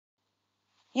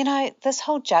This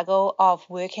whole juggle of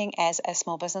working as a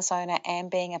small business owner and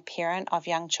being a parent of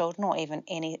young children or even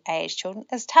any age children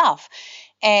is tough.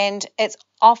 And it's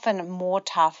often more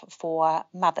tough for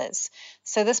mothers.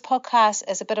 So, this podcast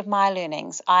is a bit of my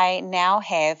learnings. I now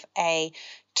have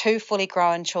two fully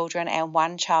grown children and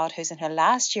one child who's in her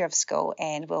last year of school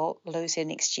and will lose her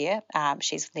next year.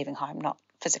 She's leaving home, not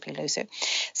physically lose her.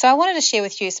 So I wanted to share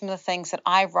with you some of the things that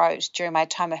I wrote during my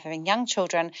time of having young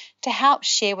children to help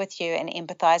share with you and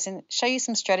empathize and show you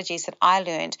some strategies that I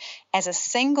learned as a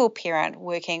single parent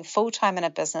working full-time in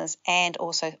a business and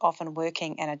also often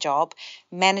working in a job,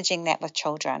 managing that with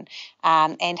children,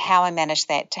 and how I managed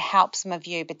that to help some of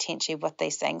you potentially with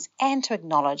these things and to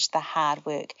acknowledge the hard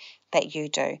work that you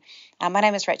do. My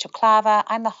name is Rachel Klaver.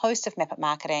 I'm the host of Map It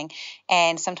Marketing,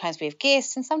 and sometimes we have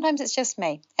guests and sometimes it's just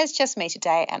me. It's just me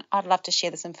today, and I'd love to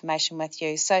share this information with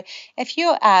you. So if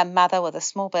you're a mother with a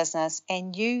small business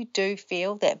and you do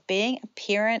feel that being a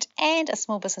parent and a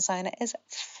small business owner is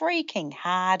freaking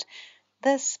hard,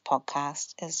 this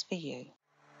podcast is for you.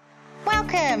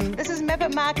 Welcome. This is Map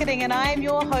It Marketing, and I'm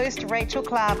your host, Rachel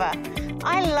Klaver.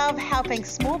 I love helping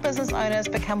small business owners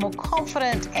become more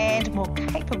confident and more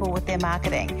capable with their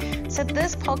marketing. So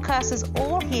this podcast is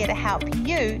all here to help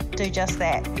you do just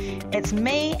that. It's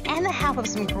me and the help of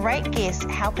some great guests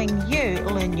helping you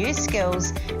learn new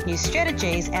skills, new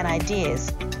strategies, and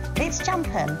ideas. Let's jump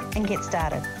in and get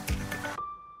started.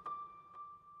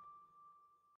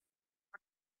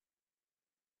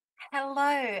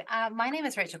 Hello, my name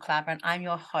is Rachel Klaver, and I'm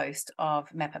your host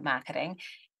of Map It Marketing.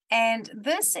 And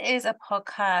this is a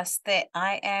podcast that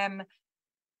I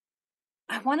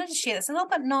wanted to share this a little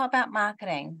bit not about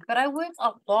marketing, but I work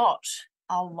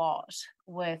a lot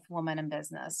with women in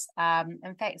business.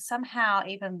 In fact, somehow,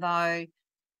 even though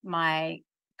my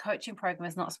coaching program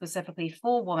is not specifically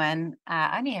for women,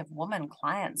 I only have women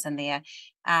clients in there.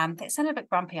 That sounded a bit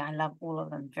grumpy. I love all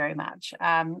of them very much.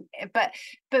 But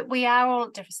we are all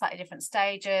at slightly different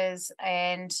stages,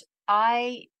 and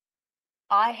I'm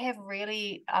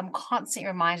constantly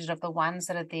reminded of the ones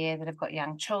that are there that have got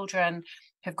young children,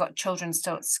 who've got children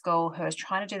still at school, who are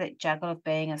trying to do that juggle of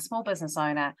being a small business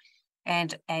owner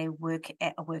and a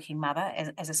working mother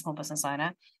as a small business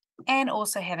owner, and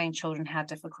also having children, how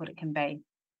difficult it can be.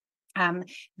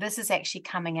 This is actually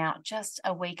coming out just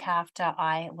a week after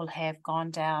I will have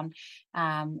gone down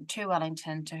to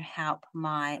Wellington to help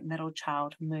my middle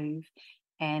child move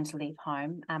and leave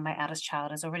home. My eldest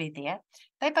child is already there.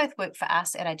 They both work for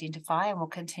us at Identify and will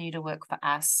continue to work for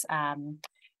us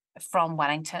from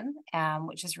Wellington,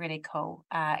 which is really cool.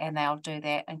 And they'll do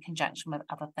that in conjunction with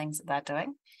other things that they're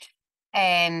doing.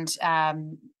 And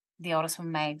the oldest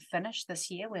one may finish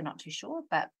this year. We're not too sure,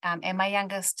 but and my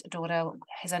youngest daughter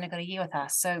has only got a year with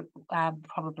us, so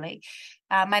probably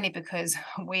mainly because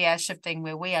we are shifting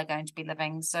where we are going to be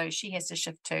living, so she has to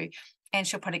shift too, and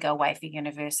she'll probably go away for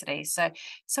university. So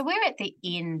we're at the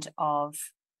end of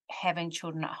having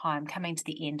children at home, coming to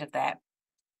the end of that,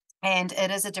 and it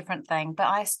is a different thing. But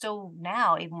I still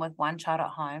now, even with one child at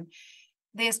home,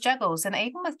 there's juggles, and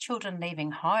even with children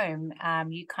leaving home,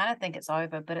 you kind of think it's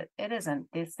over, but it isn't.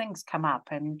 There's things come up,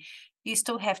 and you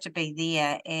still have to be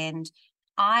there. And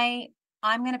I'm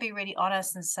going to be really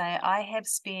honest and say I have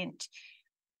spent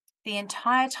the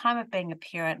entire time of being a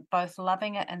parent both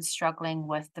loving it and struggling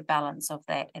with the balance of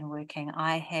that and working.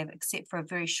 I have, except for a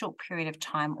very short period of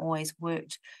time, always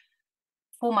worked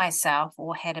for myself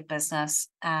or had a business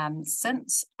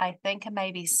since I think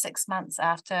maybe 6 months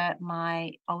after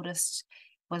my oldest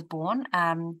was born.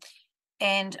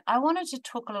 And I wanted to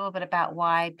talk a little bit about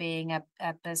why being a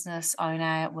business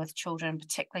owner with children,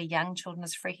 particularly young children,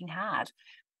 is freaking hard.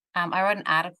 I wrote an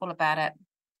article about it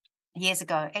years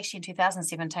ago, actually in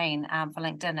 2017 for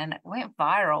LinkedIn, and it went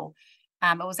viral.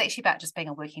 It was actually about just being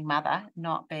a working mother,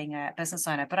 not being a business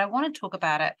owner. But I want to talk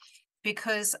about it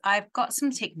because I've got some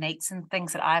techniques and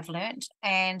things that I've learned,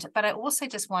 but I also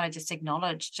just want to just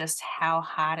acknowledge just how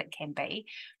hard it can be,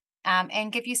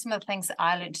 and give you some of the things that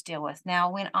I learned to deal with.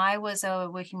 Now, when I was a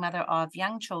working mother of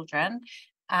young children,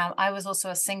 I was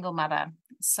also a single mother.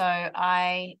 So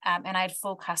I had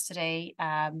full custody.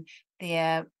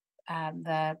 The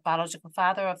biological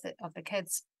father of the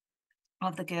kids,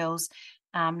 of the girls,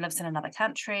 lives in another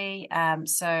country.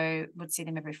 So would see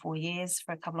them every 4 years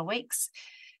for a couple of weeks.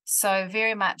 So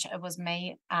very much it was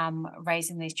me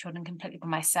raising these children completely by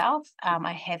myself.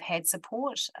 I have had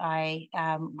support. I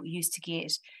used to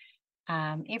get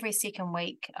every second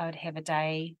week, I would have a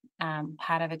day,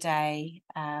 part of a day,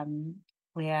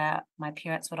 where my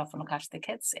parents would often look after the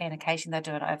kids, and occasionally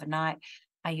they do it overnight.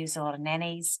 I use a lot of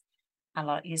nannies,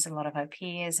 use a lot of au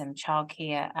pairs and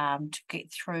childcare to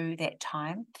get through that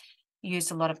time.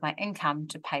 used a lot of my income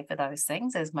to pay for those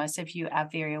things, as most of you are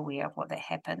very aware of what that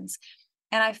happens.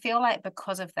 And I feel like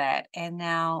because of that, and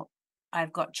now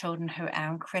I've got children who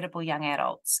are incredible young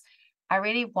adults, I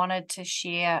really wanted to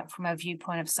share from a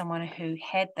viewpoint of someone who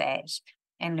had that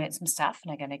and learned some stuff.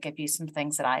 And I'm going to give you some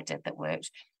things that I did that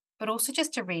worked, but also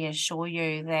just to reassure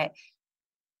you that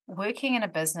working in a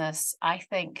business, I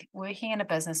think working in a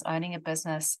business, owning a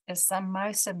business is the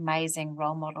most amazing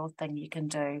role model thing you can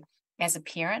do as a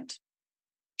parent,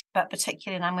 but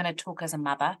particularly, and I'm going to talk as a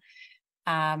mother.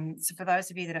 So for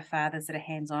those of you that are fathers that are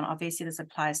hands-on, obviously this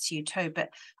applies to you too, but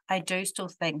I do still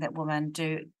think that women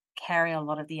do carry a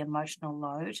lot of the emotional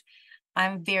load.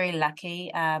 I'm very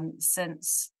lucky.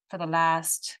 Since for the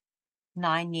last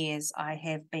 9 years, I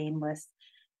have been with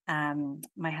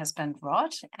my husband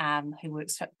Rod, who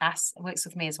works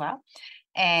with me as well.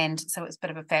 And so it's a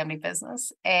bit of a family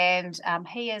business. And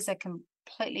he is a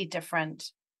completely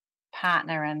different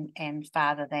partner and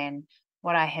father than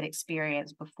what I had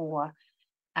experienced before.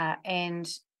 And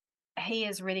he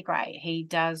is really great. He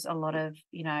does a lot of,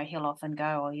 he'll often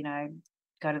go, or,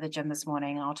 go to the gym this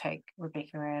morning, I'll take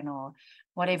Rebecca in, or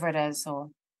whatever it is,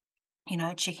 or,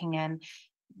 checking in.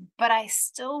 But I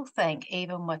still think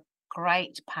even with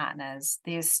great partners,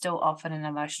 there's still often an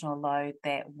emotional load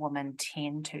that women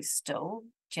tend to still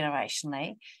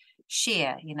generationally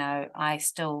share. I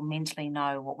still mentally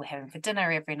know what we're having for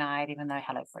dinner every night, even though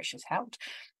HelloFresh has helped.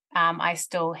 I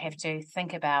still have to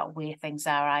think about where things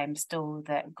are. I am still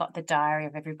got the diary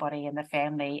of everybody in the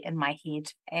family in my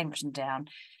head and written down,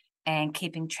 and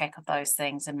keeping track of those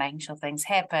things and making sure things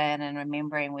happen and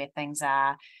remembering where things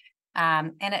are.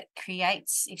 And it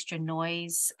creates extra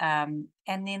noise. And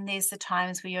then there's the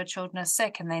times where your children are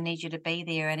sick and they need you to be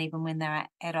there. And even when they're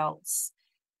adults,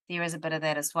 there is a bit of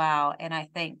that as well. And I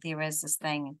think there is this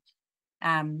thing.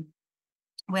 When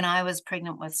I was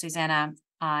pregnant with Susanna,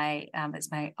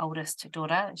 it's my oldest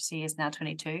daughter. She is now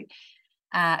 22.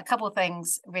 A couple of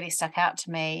things really stuck out to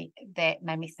me that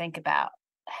made me think about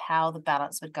how the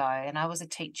balance would go. And I was a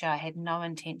teacher. I had no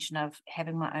intention of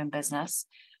having my own business.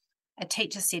 A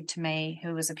teacher said to me,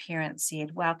 who was a parent,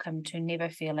 said, "Welcome to never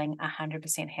feeling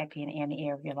 100% happy in any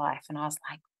area of your life." And I was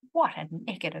like, what a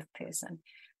negative person.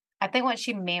 I think what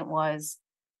she meant was,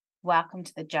 welcome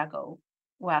to the juggle.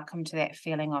 Welcome to that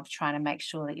feeling of trying to make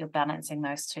sure that you're balancing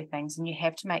those two things. And you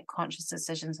have to make conscious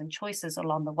decisions and choices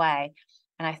along the way.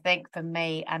 And I think for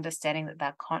me, understanding that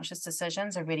they're conscious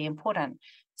decisions are really important.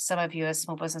 Some of you as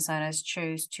small business owners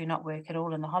choose to not work at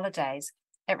all in the holidays.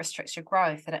 It restricts your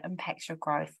growth and it impacts your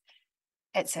growth.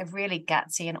 It's a really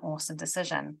gutsy and awesome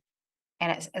decision.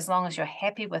 And it's, as long as you're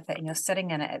happy with it and you're sitting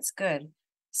in it, it's good.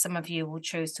 Some of you will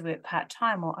choose to work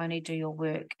part-time or only do your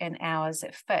work in hours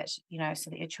that fit, so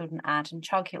that your children aren't in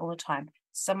childcare all the time.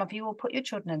 Some of you will put your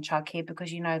children in childcare because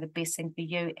the best thing for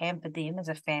you and for them as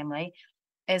a family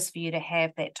is for you to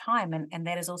have that time, and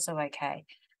that is also okay.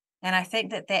 And I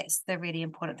think that that's the really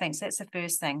important thing. So that's the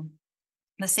first thing.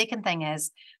 The second thing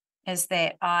is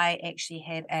that I actually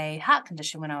had a heart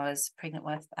condition when I was pregnant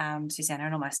with Susanna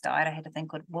and almost died. I had a thing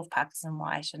called Wolff Parkinson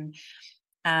White,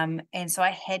 and so I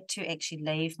had to actually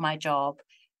leave my job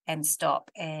and stop,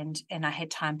 and I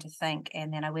had time to think,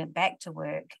 and then I went back to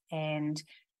work, and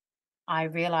I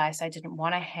realized I didn't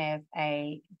want to have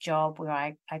a job where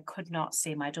I could not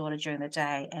see my daughter during the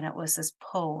day, and it was this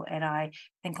pull, and I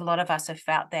think a lot of us have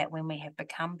felt that when we have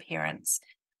become parents.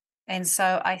 And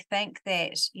so I think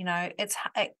that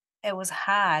it was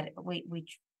hard. We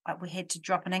had to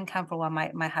drop an income for a while.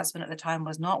 My husband at the time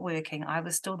was not working. I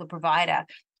was still the provider.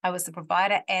 I was the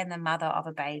provider and the mother of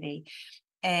a baby.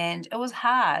 And it was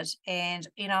hard. And,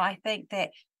 I think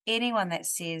that anyone that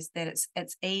says that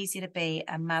it's easy to be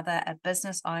a mother, a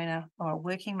business owner, or a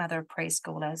working mother of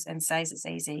preschoolers and says it's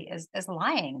easy is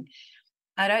lying.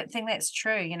 I don't think that's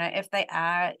true. If they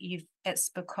are, it's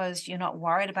because you're not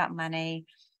worried about money.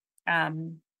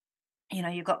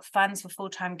 You've got funds for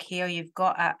full-time care, you've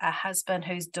got a husband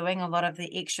who's doing a lot of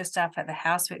the extra stuff at the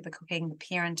housework, the cooking, the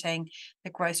parenting, the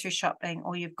grocery shopping,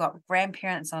 or you've got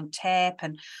grandparents on tap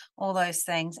and all those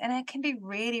things. And it can be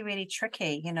really, really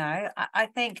tricky. I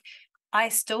think I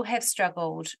still have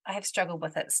struggled. I have struggled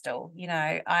with it still.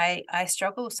 I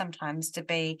struggle sometimes to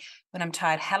be, when I'm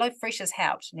tired. HelloFresh has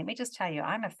helped. Let me just tell you,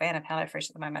 I'm a fan of HelloFresh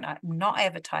at the moment. I'm not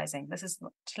advertising. This is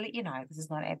to let you know, this is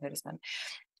not advertisement.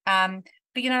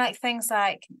 But like things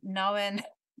like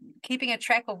keeping a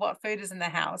track of what food is in the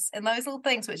house and those little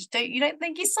things which you don't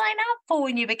think you sign up for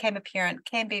when you became a parent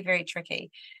can be very tricky,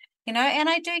 and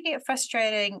I do get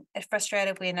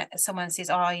frustrated when someone says,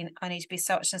 "Oh, I need to be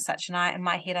such and such," and in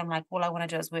my head I'm like, all I want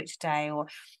to do is work today, or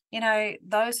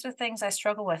those sort of things I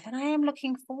struggle with. And I am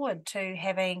looking forward to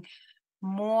having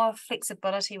more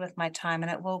flexibility with my time,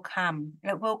 and it will come.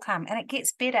 It will come, and it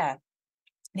gets better.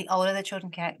 The older the children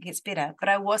get, it gets better. But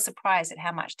I was surprised at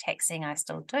how much taxing I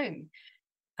still do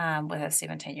with a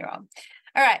 17-year-old.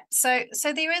 All right, so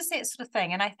there is that sort of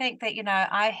thing, and I think that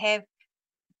I have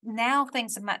now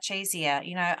things are much easier.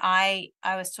 I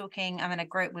was talking. I'm in a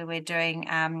group where we're doing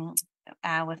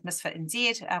with Misfit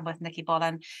NZ with Nikki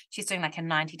Bolin. She's doing like a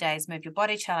 90 days Move Your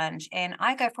Body challenge, and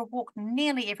I go for a walk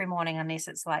nearly every morning unless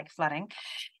it's like flooding,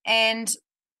 and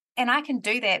I can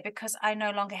do that because I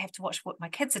no longer have to watch what my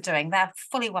kids are doing. They're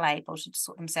fully well able to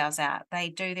sort themselves out. They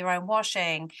do their own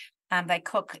washing. They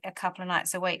cook a couple of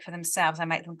nights a week for themselves. I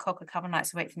make them cook a couple of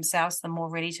nights a week for themselves, so they're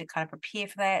more ready to kind of prepare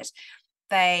for that.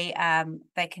 They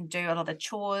can do a lot of the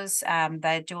chores.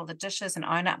 They do all the dishes and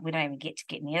own up. We don't even get to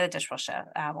get near the dishwasher,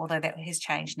 although that has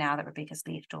changed now that Rebecca's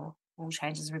left, or all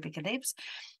changes as Rebecca leaves.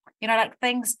 Like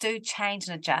things do change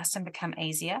and adjust and become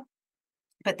easier.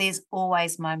 But there's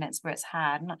always moments where it's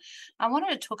hard. And I wanted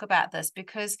to talk about this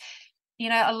because,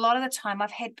 a lot of the time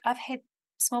I've had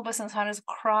small business owners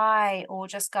cry or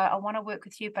just go, I want to work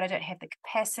with you, but I don't have the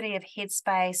capacity of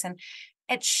headspace, and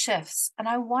it shifts. And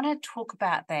I want to talk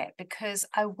about that because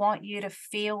I want you to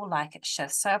feel like it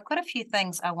shifts. So I've got a few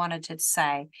things I wanted to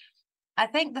say. I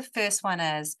think the first one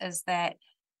is that,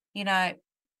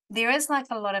 there is like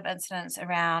a lot of incidents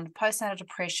around postnatal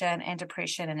depression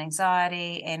and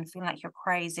anxiety and feeling like you're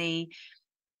crazy.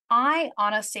 I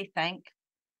honestly think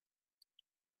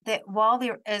that while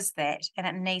there is that and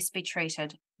it needs to be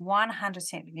treated,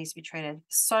 100% needs to be treated,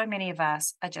 so many of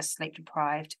us are just sleep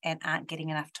deprived and aren't getting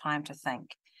enough time to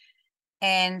think.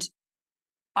 And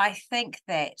I think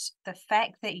that the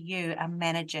fact that you are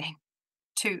managing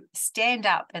to stand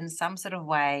up in some sort of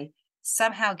way,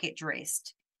 somehow get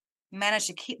dressed, manage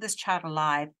to keep this child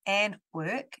alive and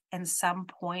work in some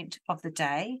point of the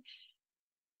day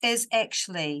is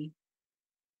actually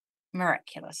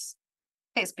miraculous.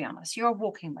 Let's be honest, you're a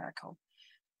walking miracle.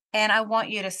 And I want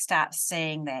you to start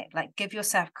seeing that, like give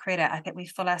yourself credit. I think we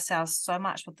fill ourselves so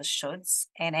much with the shoulds,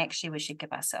 and actually we should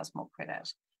give ourselves more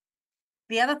credit.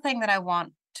 The other thing that I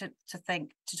want to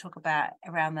talk about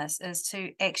around this is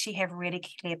to actually have really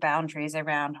clear boundaries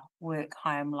around work,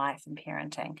 home, life, and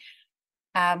parenting.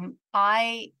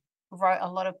 I wrote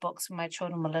a lot of books when my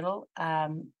children were little.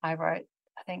 I wrote,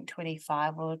 I think,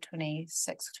 25 or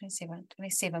 26 or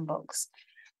 27 books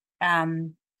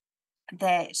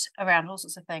that around all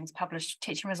sorts of things, published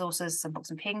teaching resources, some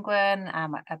books in Penguin,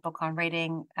 a book on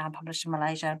reading, published in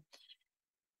Malaysia.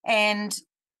 And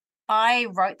I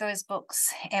wrote those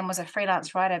books and was a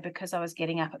freelance writer because I was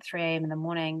getting up at 3 a.m. in the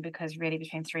morning, because really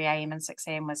between 3 a.m. and 6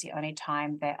 a.m. was the only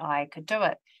time that I could do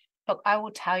it. Look, I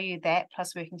will tell you that,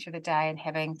 plus working through the day and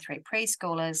having 3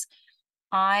 preschoolers,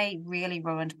 I really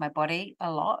ruined my body a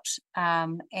lot,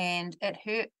 and it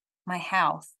hurt my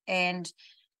health. And,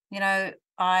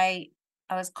 I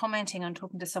was commenting on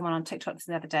talking to someone on TikTok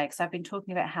the other day, because I've been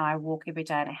talking about how I walk every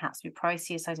day and it helps me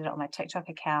process. I did it on my TikTok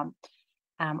account,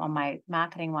 on my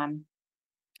marketing one.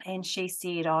 And she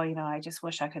said, oh, I just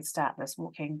wish I could start this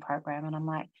walking program. And I'm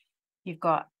like, you've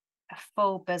got a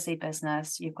full busy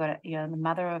business. You've got, the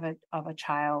mother of a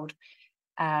child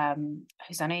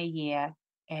who's only a year,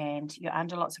 and you're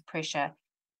under lots of pressure.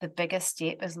 The biggest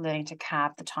step is learning to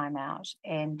carve the time out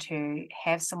and to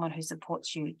have someone who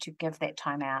supports you to give that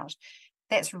time out.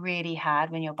 That's really hard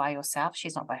when you're by yourself.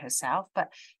 She's not by herself, but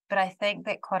I think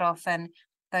that quite often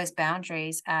those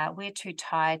boundaries, we're too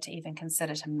tired to even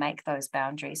consider to make those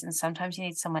boundaries. And sometimes you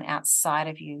need someone outside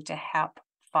of you to help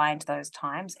find those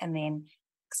times and then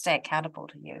stay accountable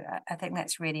to you. I think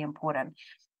that's really important.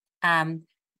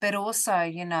 But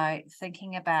also,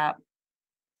 thinking about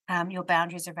your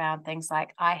boundaries around things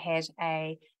like, I had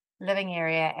a living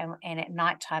area, and at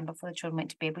nighttime before the children went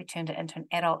to bed, we turned it into an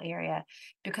adult area,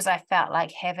 because I felt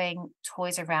like having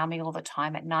toys around me all the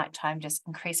time at nighttime just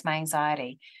increased my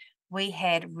anxiety. We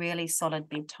had really solid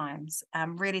bedtimes.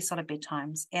 And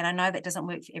I know that doesn't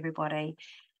work for everybody,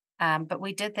 but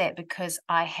we did that because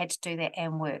I had to do that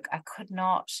and work. I could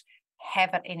not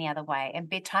have it any other way. And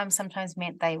bedtime sometimes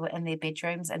meant they were in their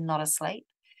bedrooms and not asleep.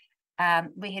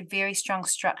 We had very strong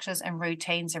structures and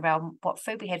routines around what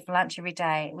food we had for lunch every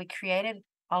day. We created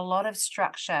a lot of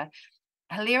structure.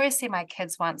 Hilariously, my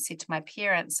kids once said to my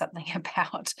parents something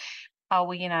about, oh,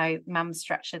 well, mum's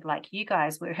structured like you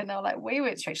guys were. And they were like, we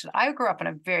weren't structured. I grew up in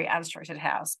a very unstructured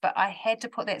house, but I had to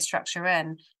put that structure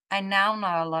in. I now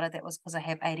know a lot of that was because I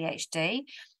have ADHD.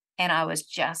 And I was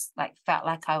just felt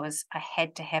like I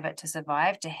had to have it to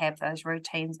survive, to have those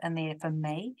routines in there for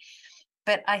me.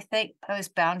 But I think those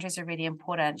boundaries are really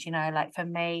important. For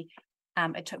me,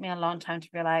 it took me a long time to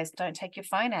realize, don't take your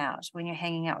phone out when you're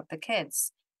hanging out with the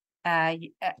kids.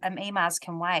 emails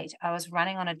can wait. I was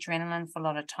running on adrenaline for a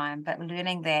lot of time, but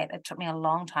learning that, it took me a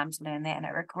long time to learn that, and I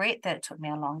regret that it took me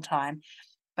a long time.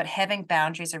 But having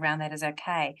boundaries around that is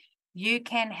okay. You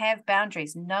can have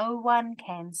boundaries. No one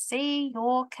can see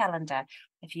your calendar.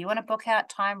 If you want to book out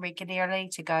time regularly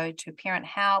to go to parent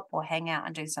help or hang out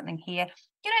and do something here,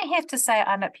 you don't have to say,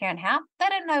 I'm at parent help. They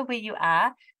don't know where you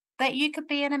are, that you could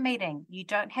be in a meeting. You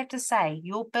don't have to say.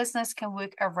 Your business can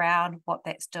work around what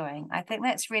that's doing. I think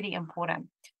that's really important.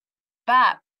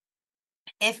 But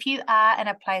if you are in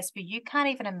a place where you can't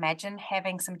even imagine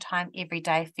having some time every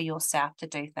day for yourself to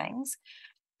do things,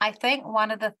 I think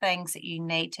one of the things that you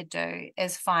need to do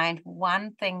is find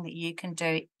one thing that you can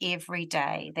do every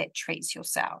day that treats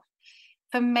yourself.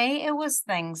 For me, it was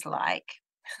things like,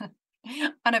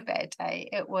 on a bad day,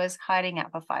 it was hiding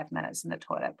out for 5 minutes in the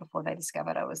toilet before they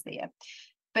discovered I was there.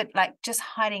 But like just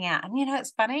hiding out. And it's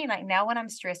funny, like now when I'm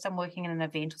stressed, I'm working in an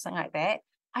event or something like that,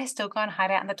 I still go and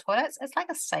hide out in the toilets. It's like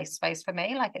a safe space for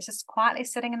me. Like it's just quietly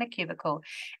sitting in a cubicle.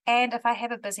 And if I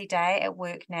have a busy day at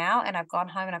work now and I've gone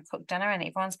home and I've cooked dinner and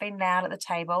everyone's been loud at the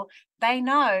table, they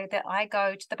know that I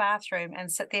go to the bathroom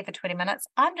and sit there for 20 minutes.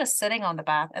 I'm just sitting in the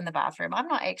bathroom. I'm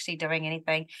not actually doing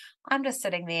anything. I'm just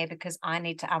sitting there because I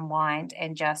need to unwind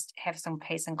and just have some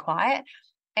peace and quiet.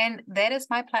 And that is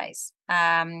my place.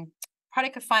 Probably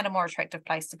could find a more attractive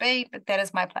place to be, but that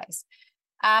is my place.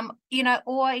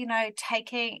 Taking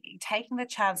the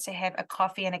chance to have a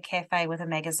coffee in a cafe with a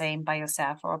magazine by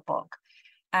yourself or a book.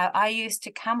 I used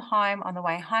to come home on the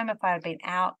way home if I had been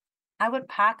out. I would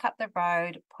park up the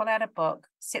road, pull out a book,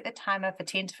 set the timer for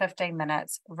 10 to 15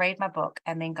 minutes, read my book,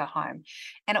 and then go home.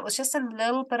 And it was just a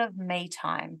little bit of me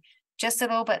time, just a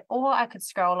little bit. Or I could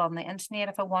scroll on the internet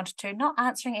if I wanted to, not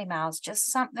answering emails,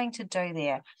 just something to do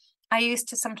there. I used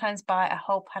to sometimes buy a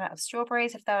whole punnet of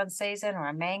strawberries if they were in season, or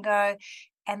a mango,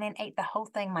 and then eat the whole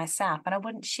thing myself, and I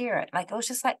wouldn't share it. Like it was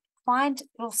just like, find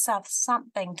yourself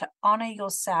something to honor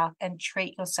yourself and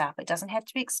treat yourself. It doesn't have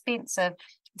to be expensive.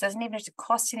 It doesn't even have to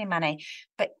cost any money,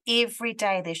 but every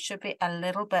day there should be a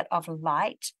little bit of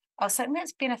light or something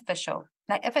that's beneficial.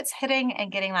 Like if it's hitting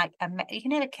and getting like you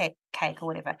can have a cake or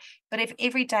whatever, but if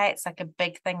every day it's like a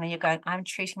big thing, then you're going, I'm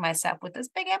treating myself with this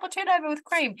big apple turnover with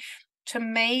cream. To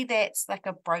me, that's like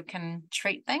a broken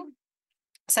treat thing.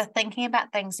 So thinking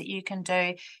about things that you can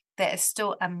do that is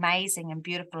still amazing and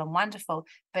beautiful and wonderful,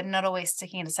 but not always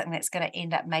sticking into something that's going to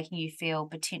end up making you feel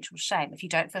potential shame. If you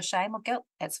don't feel shame or guilt,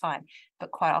 that's fine.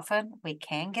 But quite often we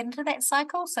can get into that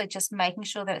cycle. So just making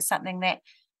sure that it's something that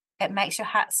it makes your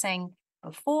heart sing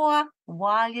before,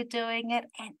 while you're doing it,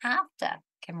 and after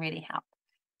can really help.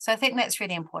 So I think that's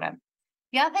really important.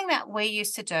 The other thing that we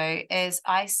used to do is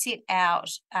I set out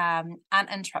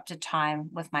uninterrupted time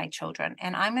with my children.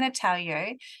 And I'm going to tell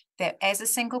you that as a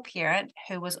single parent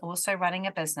who was also running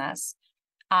a business,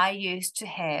 I used to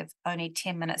have only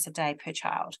 10 minutes a day per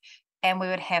child. And we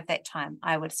would have that time.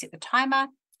 I would set the timer.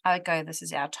 I would go, this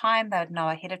is our time. They would know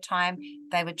ahead of time.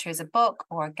 They would choose a book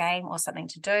or a game or something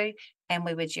to do, and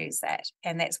we would use that.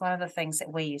 And that's one of the things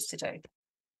that we used to do.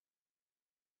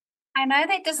 I know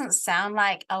that doesn't sound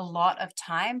like a lot of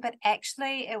time, but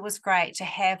actually it was great to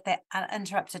have that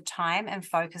uninterrupted time and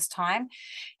focus time.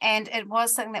 And it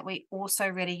was something that we also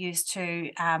really used to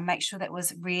make sure that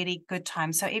was really good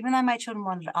time. So even though my children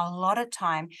wanted a lot of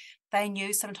time, they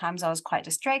knew sometimes I was quite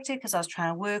distracted because I was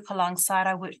trying to work alongside.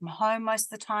 I worked from home most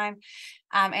of the time.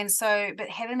 But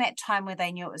having that time where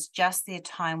they knew it was just their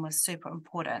time was super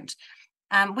important.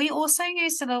 We also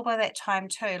used a little bit of that time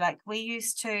too. Like we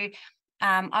used to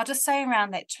I'll just say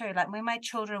around that too, like when my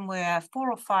children were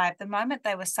 4 or 5, the moment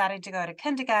they were starting to go to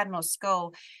kindergarten or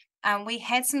school, we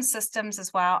had some systems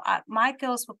as well. My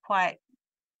girls were quite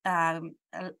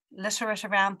literate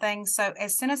around things. So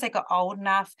as soon as they got old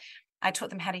enough, I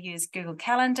taught them how to use Google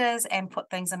Calendars and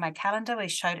put things in my calendar. I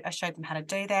showed them how to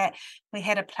do that. We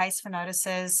had a place for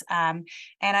notices. And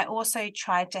I also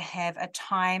tried to have a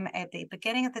time at the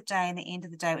beginning of the day and the end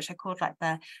of the day, which I called like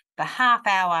the half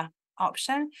hour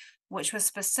option, which was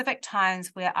specific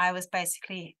times where I was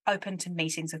basically open to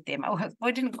meetings with them.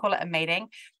 We didn't call it a meeting,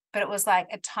 but it was like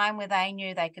a time where they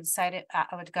knew they could say to,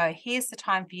 I would go, here's the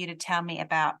time for you to tell me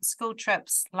about school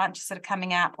trips, lunches that are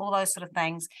coming up, all those sort of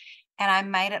things. And I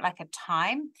made it like a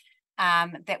time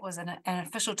that was an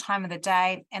official time of the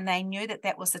day. And they knew that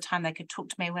that was the time they could talk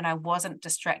to me when I wasn't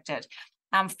distracted.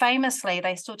 Famously,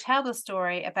 they still tell the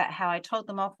story about how I told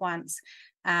them off once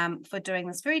for doing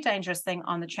this very dangerous thing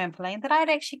on the trampoline that I'd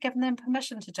actually given them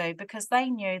permission to do, because they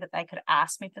knew that they could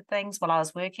ask me for things while I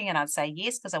was working and I'd say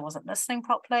yes because I wasn't listening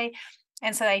properly.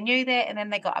 And so they knew that, and then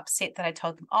they got upset that I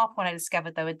told them off when I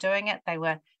discovered they were doing it. They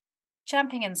were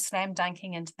jumping and slam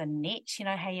dunking into the net. You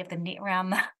know how you have the net around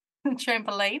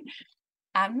trampoline.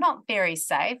 Not very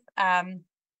safe.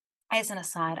 As an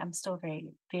aside, I'm still very,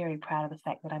 very proud of the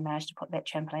fact that I managed to put that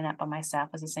trampoline up by myself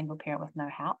as a single parent with no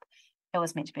help. It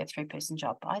was meant to be a 3-person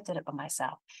job, but I did it by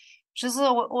myself, which is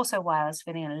also why I was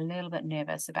feeling a little bit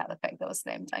nervous about the fact that I was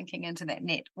slam dunking into that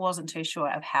net. Wasn't too sure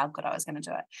of how good I was going to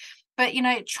do it. But,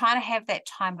 trying to have that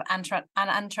time of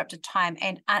uninterrupted time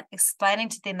and explaining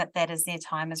to them that is their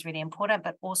time is really important,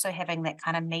 but also having that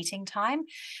kind of meeting time,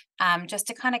 just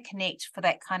to kind of connect for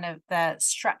that kind of the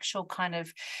structural kind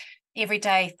of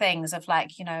everyday things of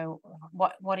like,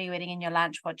 what are you eating in your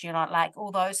lunch? What do you not like?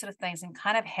 All those sort of things, and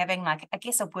kind of having like, I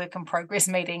guess, a work in progress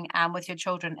meeting with your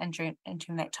children during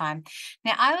that time.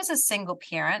 Now, I was a single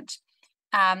parent.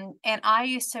 And I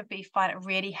used to find it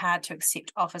really hard to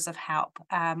accept offers of help.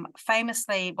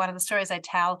 Famously, one of the stories I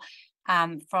tell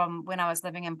from when I was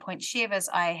living in Point Shevers,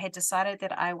 I had decided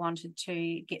that I wanted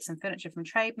to get some furniture from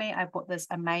Trade Me. I bought this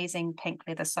amazing pink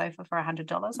leather sofa for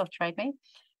 $100 off Trade Me.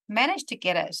 Managed to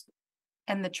get it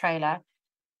in the trailer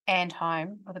and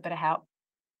home with a bit of help.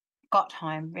 Got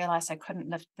home, realized I couldn't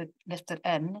lift it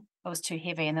in. It was too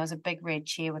heavy, and there was a big red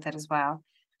chair with it as well.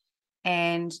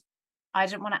 And I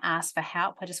didn't want to ask for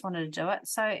help. I just wanted to do it.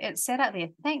 So it sat out there.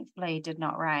 Thankfully, it did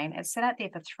not rain. It sat out there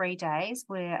for 3 days,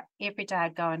 where every day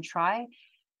I'd go and try,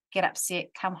 get upset,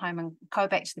 come home and go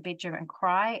back to the bedroom and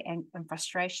cry and in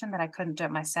frustration that I couldn't do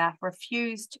it myself.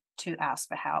 Refused to ask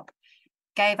for help.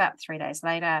 Gave up 3 days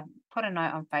later, put a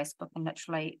note on Facebook, and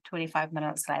literally 25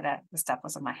 minutes later, the stuff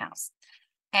was in my house.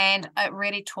 And it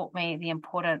really taught me the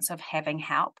importance of having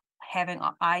help.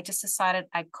 I just decided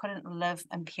I couldn't live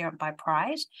and parent by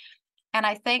pride. And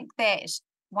I think that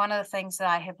one of the things that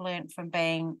I have learned from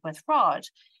being with Rod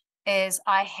is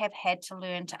I have had to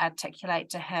learn to articulate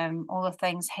to him all the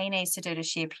things he needs to do to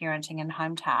share parenting and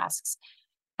home tasks.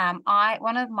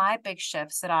 One of my big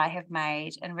shifts that I have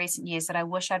made in recent years that I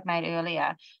wish I'd made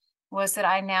earlier was that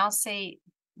I now see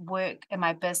work in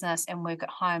my business and work at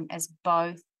home as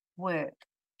both work.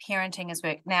 Parenting is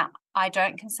work. Now, I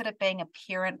don't consider being a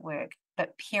parent work,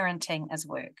 but parenting is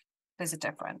work. There's a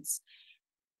difference.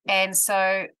 And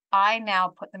so I now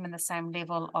put them in the same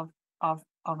level of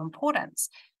importance.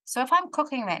 So if I'm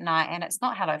cooking that night and it's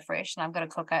not HelloFresh and I've got to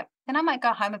cook it, then I might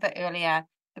go home a bit earlier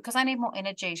because I need more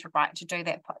energy to do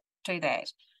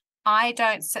that. I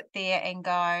don't sit there and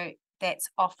go, that's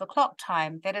off the clock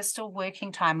time. That is still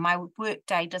working time. My work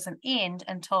day doesn't end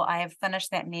until I have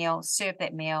finished that meal, served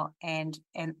that meal, and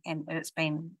it's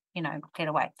been, cleared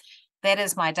away. That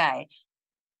is my day.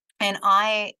 And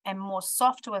I am more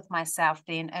softer with myself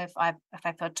then if I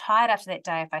feel tired after that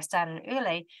day, if I started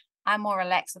early, I'm more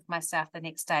relaxed with myself the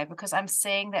next day because I'm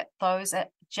seeing that those are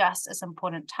just as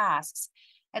important tasks.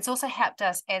 It's also helped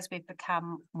us as we've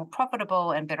become more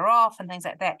profitable and better off and things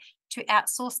like that to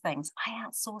outsource things. I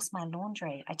outsource my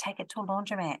laundry. I take it to a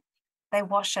laundromat. They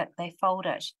wash it, they fold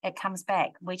it, it comes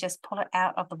back. We just pull it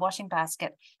out of the washing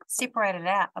basket, separate it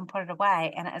out and put it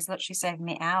away. And it is literally saving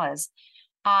me hours.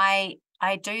 I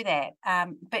do that,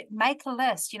 but make a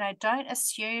list. Don't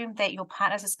assume that your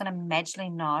partner is going to magically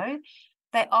know.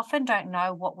 They often don't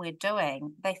know what we're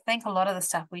doing. They think a lot of the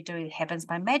stuff we do happens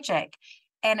by magic.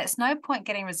 And it's no point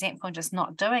getting resentful and just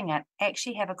not doing it.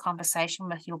 Actually have a conversation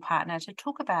with your partner to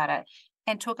talk about it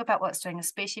and talk about what's doing,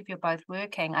 especially if you're both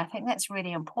working. I think that's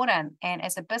really important. And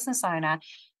as a business owner,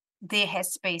 there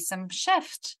has to be some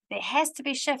shift. There has to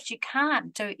be shift. You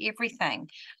can't do everything.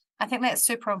 I think that's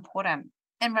super important.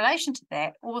 In relation to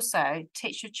that, also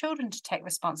teach your children to take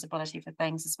responsibility for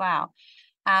things as well.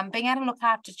 Being able to look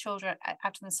after children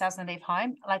after themselves and leave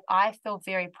home, like I feel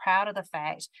very proud of the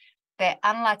fact that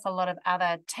unlike a lot of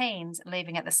other teens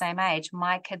leaving at the same age,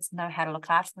 my kids know how to look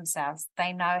after themselves.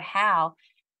 They know how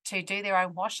to do their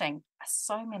own washing.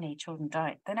 So many children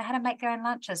don't. They know how to make their own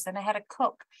lunches. They know how to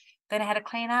cook. They know how to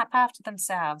clean up after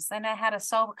themselves. They know how to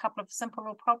solve a couple of simple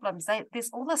little problems. There's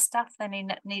all the stuff they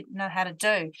need know how to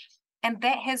do. And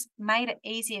that has made it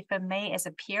easier for me as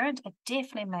a parent. It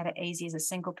definitely made it easier as a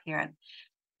single parent.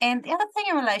 And the other thing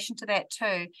in relation to that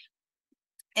too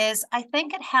is I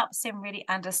think it helps them really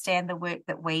understand the work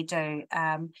that we do.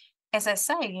 As I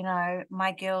say,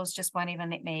 my girls just won't even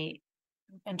let me,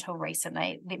 until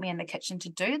recently, let me in the kitchen to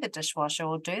do the dishwasher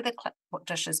or do the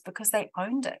dishes because they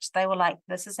owned it. They were like,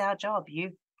 this is our job.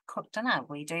 You cook dinner,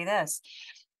 we do this.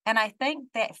 And I think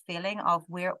that feeling of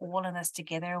we're all in this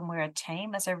together and we're a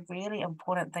team is a really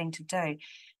important thing to do.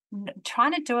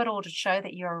 Trying to do it all to show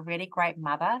that you're a really great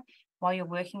mother while you're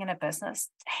working in a business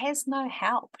has no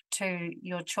help to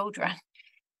your children.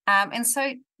 And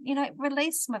so,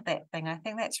 release some of that thing. I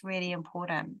think that's really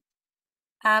important.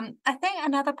 I think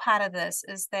another part of this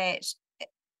is that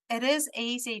it is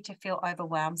easy to feel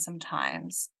overwhelmed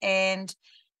sometimes. And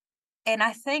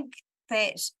I think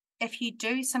that if you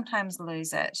do sometimes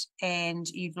lose it and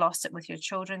you've lost it with your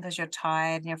children because you're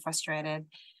tired and you're frustrated,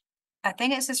 I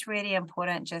think it's just really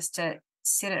important just to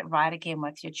set it right again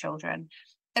with your children.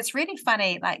 It's really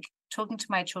funny, like talking to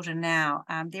my children now,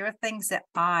 there are things that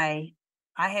I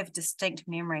have distinct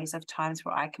memories of times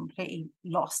where I completely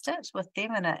lost it with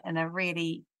them in a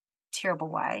really terrible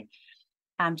way.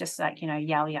 Just like,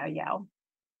 yell, yell, yell,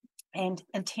 and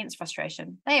intense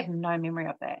frustration. They have no memory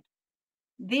of that.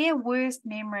 Their worst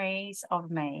memories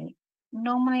of me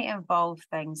normally involve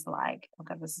things like, I'll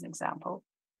give this as an example.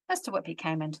 Mr. Whippy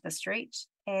came into the street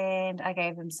and I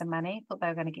gave them some money, thought they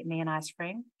were going to get me an ice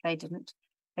cream. They didn't.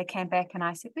 They came back and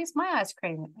I said, "Where's my ice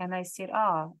cream?" And they said,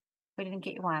 "Oh, we didn't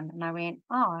get you one." And I went,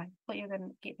 "Oh, I thought you were going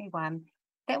to get me one."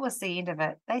 That was the end of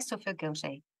it. They still feel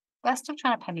guilty. They're still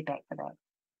trying to pay me back for that.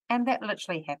 And that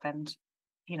literally happened,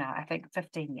 I think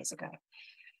 15 years ago.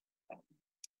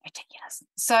 Ridiculous.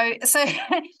 So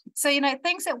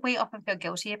things that we often feel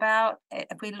guilty about.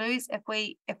 If we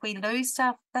lose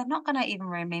stuff, they're not going to even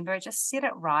remember it. Just set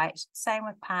it right. Same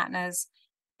with partners,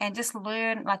 and just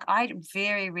learn. Like, I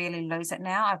very rarely lose it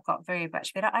now. I've got very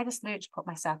much better. I just learned to put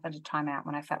myself into timeout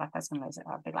when I felt like I was going to lose it.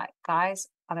 I'd be like, "Guys,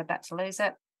 I'm about to lose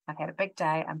it. I've had a big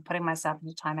day. I'm putting myself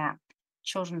into timeout."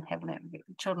 Children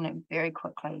learn very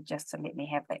quickly just to let me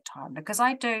have that time, because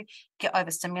I do get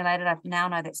overstimulated. I now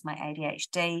know that's my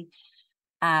ADHD,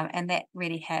 and that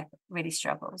really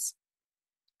struggles.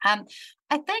 I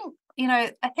think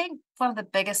one of the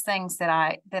biggest things that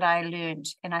I learned,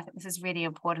 and I think this is really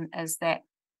important, is that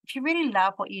if you really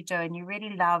love what you do and you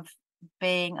really love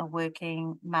being a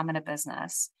working mum in a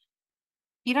business,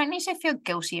 you don't need to feel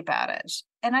guilty about it.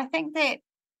 And I think that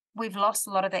we've lost a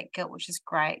lot of that guilt, which is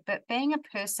great. But being a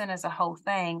person is a whole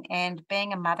thing, and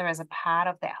being a mother is a part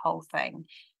of that whole thing.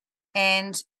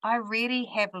 And I really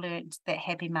have learned that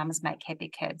happy mums make happy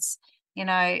kids.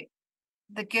 The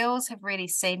girls have really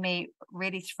seen me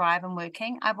really thrive in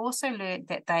working. I've also learned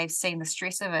that they've seen the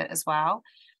stress of it as well.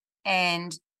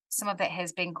 And some of that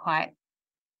has been quite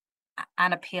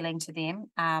unappealing to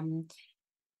them.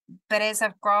 But as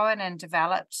I've grown and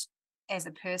developed as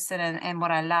a person and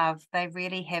what I love, they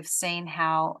really have seen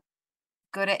how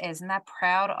good it is. And they're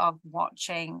proud of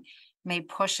watching me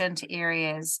push into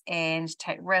areas and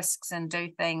take risks and do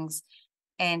things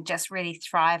and just really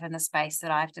thrive in the space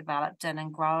that I've developed in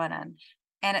and grown in.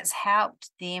 And it's helped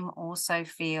them also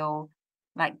feel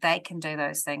like they can do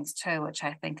those things too, which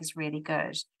I think is really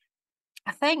good.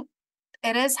 I think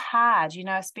it is hard,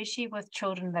 especially with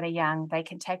children that are young. They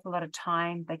can take a lot of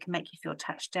time. They can make you feel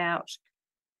touched out.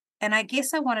 And I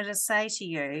guess I wanted to say to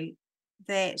you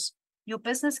that your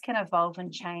business can evolve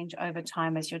and change over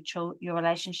time as your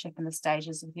relationship and the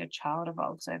stages of your child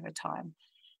evolves over time.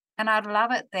 And I'd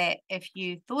love it that if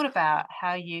you thought about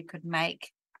how you could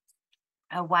make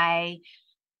a way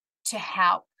to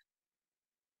help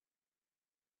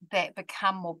that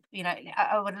become more,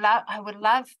 I would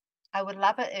love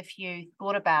it if you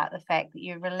thought about the fact that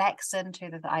you relax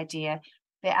into the idea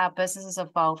that our businesses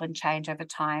evolve and change over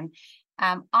time.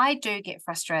 I do get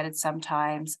frustrated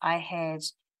sometimes. I had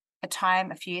a time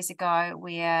a few years ago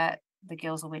where the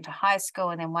girls all went to high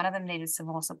school, and then one of them needed some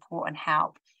more support and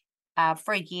help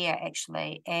for a year,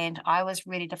 actually. And I was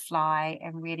ready to fly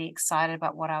and really excited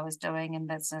about what I was doing in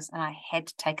business, and I had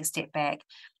to take a step back.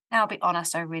 And I'll be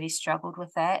honest, I really struggled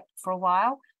with that for a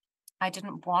while. I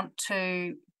didn't want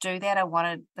to do that. I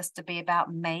wanted this to be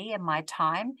about me and my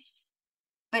time.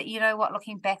 But you know what,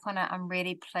 looking back on it, I'm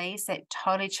really pleased. That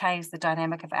totally changed the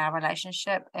dynamic of our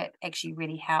relationship. It actually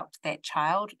really helped that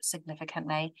child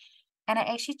significantly. And it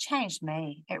actually changed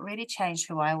me. It really changed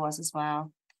who I was as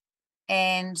well.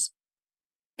 And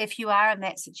if you are in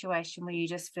that situation where you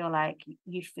just feel like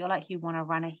you want to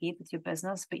run ahead with your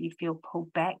business, but you feel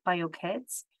pulled back by your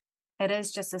kids, it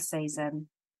is just a season.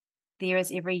 There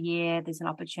is every year, there's an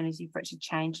opportunity for it to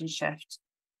change and shift.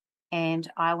 And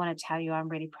I want to tell you, I'm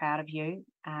really proud of you.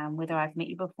 Whether I've met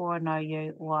you before or know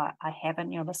you, or I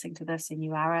haven't, you're listening to this and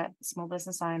you are a small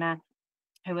business owner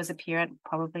who is a parent,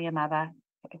 probably a mother,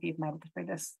 if you've made it through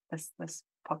this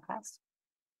podcast,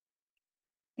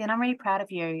 then I'm really proud of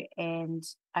you. And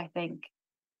I think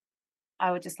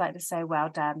I would just like to say, well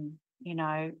done.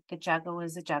 The juggle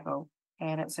is a juggle,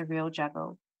 and it's a real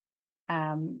juggle.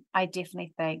 I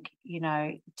definitely think,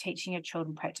 teaching your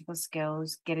children practical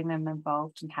skills, getting them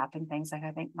involved and helping things. Like,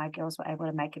 I think my girls were able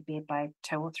to make a bed by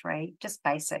 2 or 3, just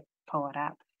basic, pull it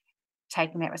up,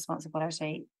 taking that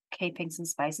responsibility, keeping some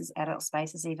spaces, adult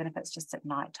spaces, even if it's just at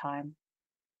night time,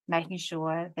 making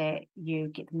sure that you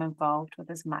get them involved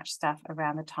with as much stuff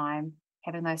around the time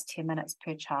having those 10 minutes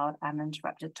per child,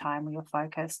 uninterrupted time where you're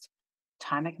focused,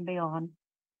 time it can be on,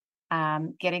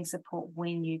 getting support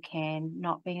when you can,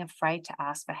 not being afraid to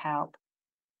ask for help,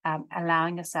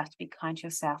 allowing yourself to be kind to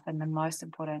yourself, and the most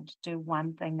important, do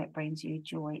one thing that brings you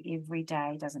joy every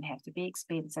day. Doesn't have to be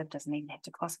expensive, doesn't even have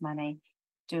to cost money.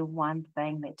 Do one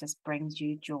thing that just brings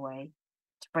you joy,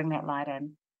 to bring that light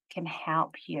in, can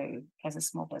help you as a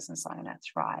small business owner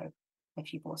thrive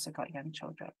if you've also got young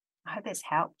children. I hope that's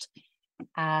helped.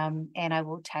 And I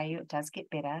will tell you, it does get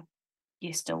better.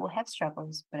 You still will have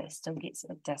struggles, but it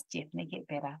does definitely get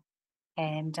better.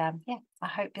 And I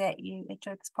hope that you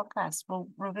enjoyed this podcast. We'll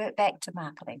revert back to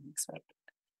marketing next week.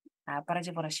 But I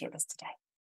did want to share this today.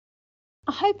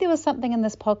 I hope there was something in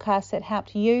this podcast that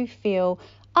helped you feel,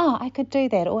 I could do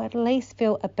that, or at least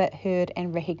feel a bit heard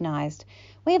and recognised.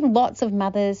 We have lots of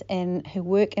mothers who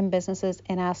work in businesses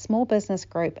in our small business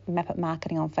group, Map It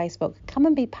Marketing on Facebook. Come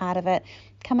and be part of it.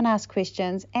 Come and ask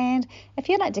questions. And if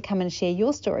you'd like to come and share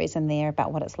your stories in there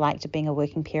about what it's like to being a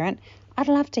working parent, I'd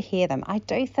love to hear them. I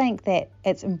do think that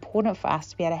it's important for us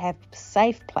to be able to have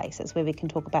safe places where we can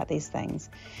talk about these things.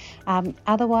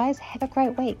 Otherwise, have a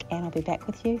great week, and I'll be back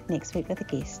with you next week with a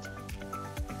guest.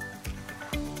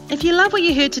 If you love what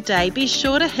you heard today, be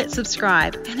sure to hit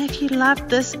subscribe. And if you loved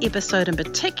this episode in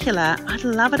particular, I'd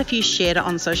love it if you shared it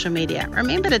on social media.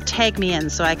 Remember to tag me in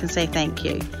so I can say thank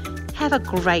you. Have a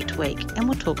great week, and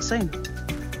we'll talk soon.